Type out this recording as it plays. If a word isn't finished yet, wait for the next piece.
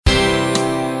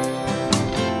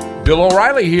Bill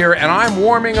O'Reilly here, and I'm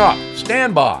warming up.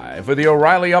 Stand by for the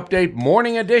O'Reilly Update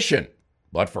Morning Edition.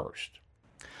 But first,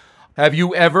 have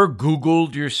you ever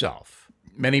Googled yourself?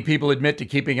 Many people admit to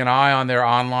keeping an eye on their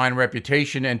online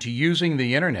reputation and to using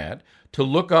the internet to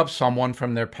look up someone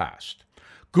from their past.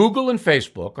 Google and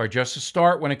Facebook are just a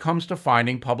start when it comes to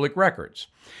finding public records.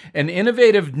 An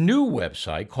innovative new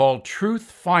website called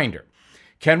Truth Finder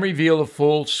can reveal the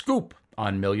full scoop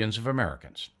on millions of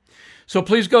Americans. So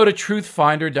please go to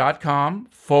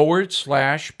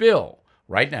truthfinder.com/Bill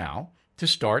right now to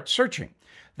start searching.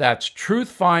 That's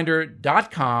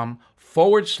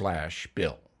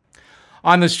truthfinder.com/Bill.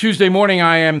 On this Tuesday morning,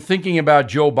 I am thinking about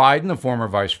Joe Biden, the former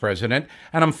vice president,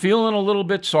 and I'm feeling a little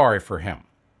bit sorry for him.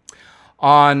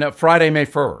 On Friday, May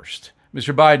 1st,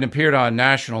 Mr. Biden appeared on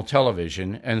national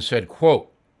television and said,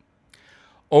 quote,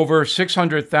 "Over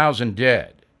 600,000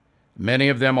 dead. Many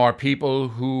of them are people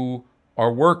who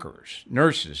are workers,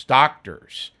 nurses,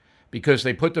 doctors, because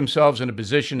they put themselves in a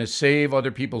position to save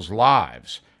other people's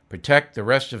lives, protect the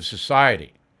rest of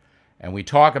society." And we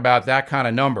talk about that kind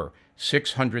of number,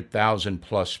 600,000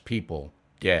 plus people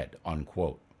dead,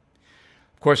 unquote.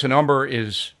 Of course, the number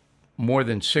is more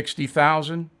than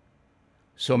 60,000.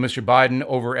 So Mr. Biden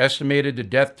overestimated the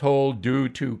death toll due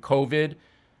to COVID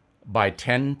by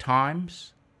 10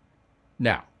 times.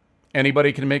 Now,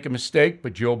 anybody can make a mistake,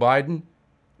 but Joe Biden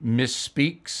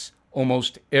misspeaks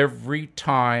almost every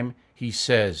time he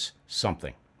says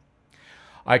something.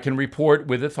 I can report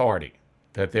with authority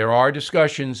that there are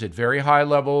discussions at very high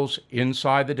levels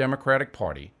inside the Democratic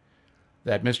Party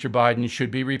that Mr. Biden should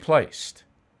be replaced.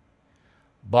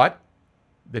 But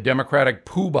the Democratic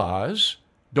poobahs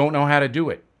don't know how to do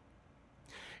it.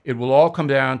 It will all come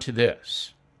down to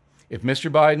this. If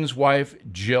Mr. Biden's wife,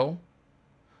 Jill,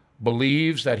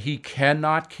 believes that he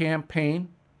cannot campaign,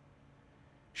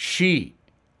 she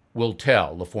will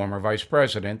tell the former vice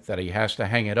president that he has to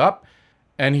hang it up,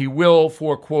 and he will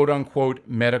for quote-unquote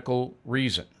medical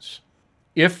reasons.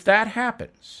 If that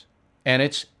happens, and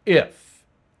it's if,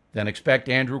 then expect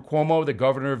Andrew Cuomo, the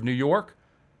governor of New York,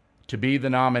 to be the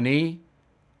nominee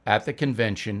at the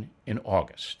convention in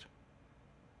August.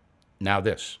 Now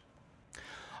this.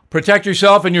 Protect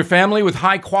yourself and your family with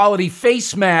high-quality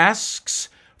face masks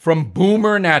from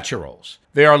Boomer Naturals.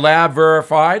 They are lab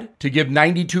verified to give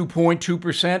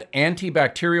 92.2%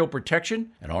 antibacterial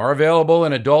protection and are available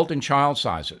in adult and child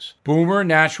sizes. Boomer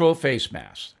Natural face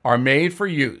masks are made for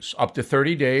use up to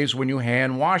 30 days when you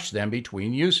hand wash them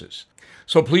between uses.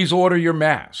 So please order your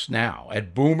masks now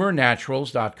at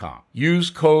boomernaturals.com. Use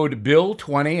code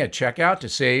BILL20 at checkout to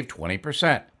save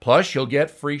 20%. Plus, you'll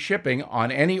get free shipping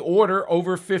on any order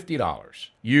over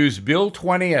 $50. Use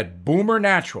BILL20 at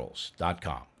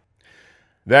boomernaturals.com.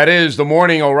 That is the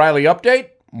Morning O'Reilly Update.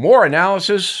 More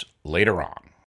analysis later on.